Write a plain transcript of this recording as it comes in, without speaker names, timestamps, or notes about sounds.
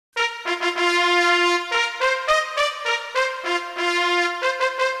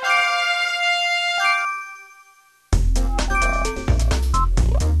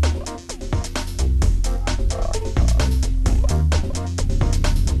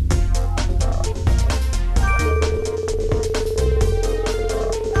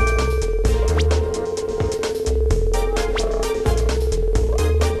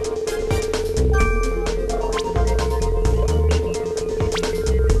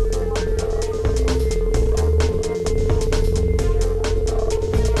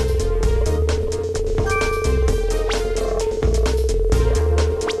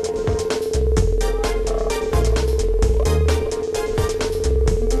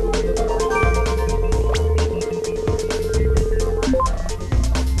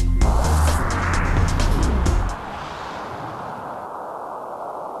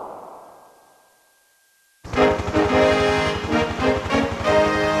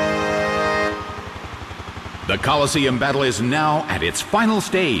The Coliseum battle is now at its final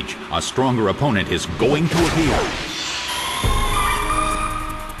stage. A stronger opponent is going to appear.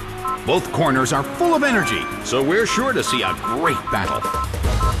 Both corners are full of energy, so we're sure to see a great battle.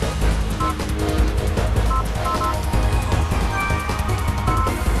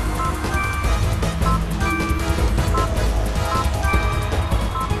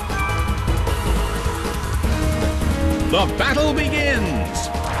 The battle begins!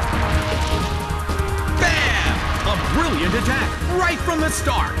 Bam! A brilliant attack right from the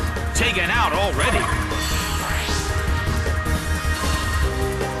start. Taken out already.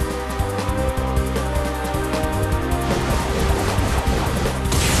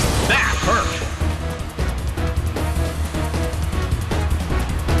 That hurt.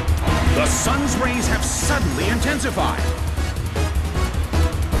 The sun's rays have suddenly intensified.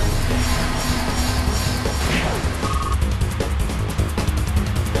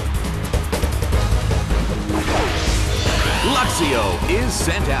 Luxio is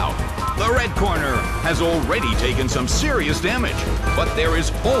sent out. The red corner has already taken some serious damage, but there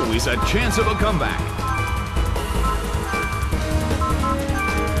is always a chance of a comeback.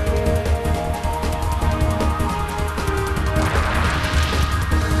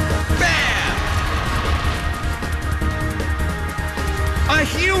 Bam! A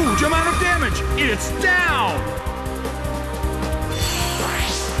huge amount of damage. It's down.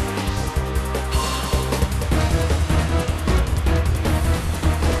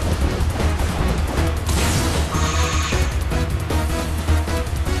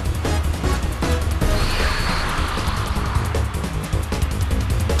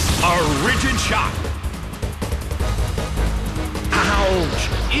 A rigid shot. Ouch!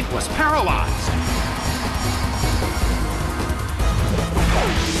 It was paralyzed.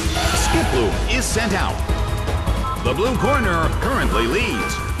 Skiploom is sent out. The blue corner currently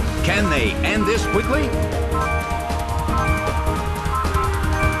leads. Can they end this quickly?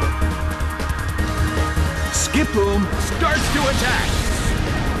 Skiploom starts to attack.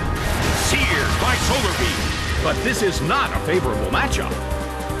 Seared by solar beam. But this is not a favorable matchup.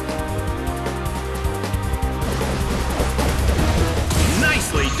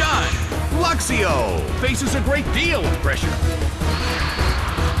 Nicely done! Luxio faces a great deal of pressure.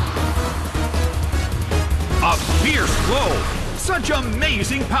 A fierce blow! Such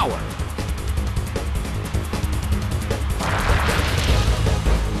amazing power!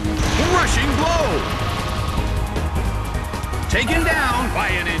 Rushing blow! Taken down by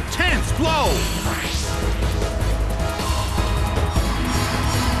an intense blow!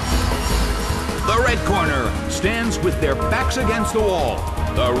 The red corner stands with their backs against the wall.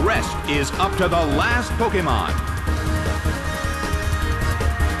 The rest is up to the last Pokemon.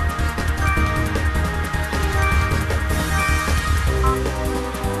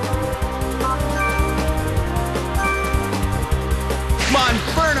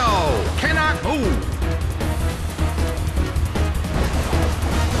 Monferno cannot move.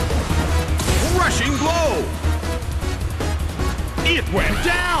 Rushing blow. It went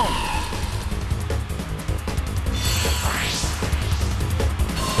down.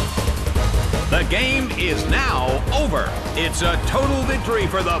 The game is now over. It's a total victory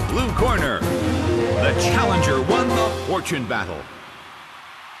for the blue corner. The challenger won the fortune battle.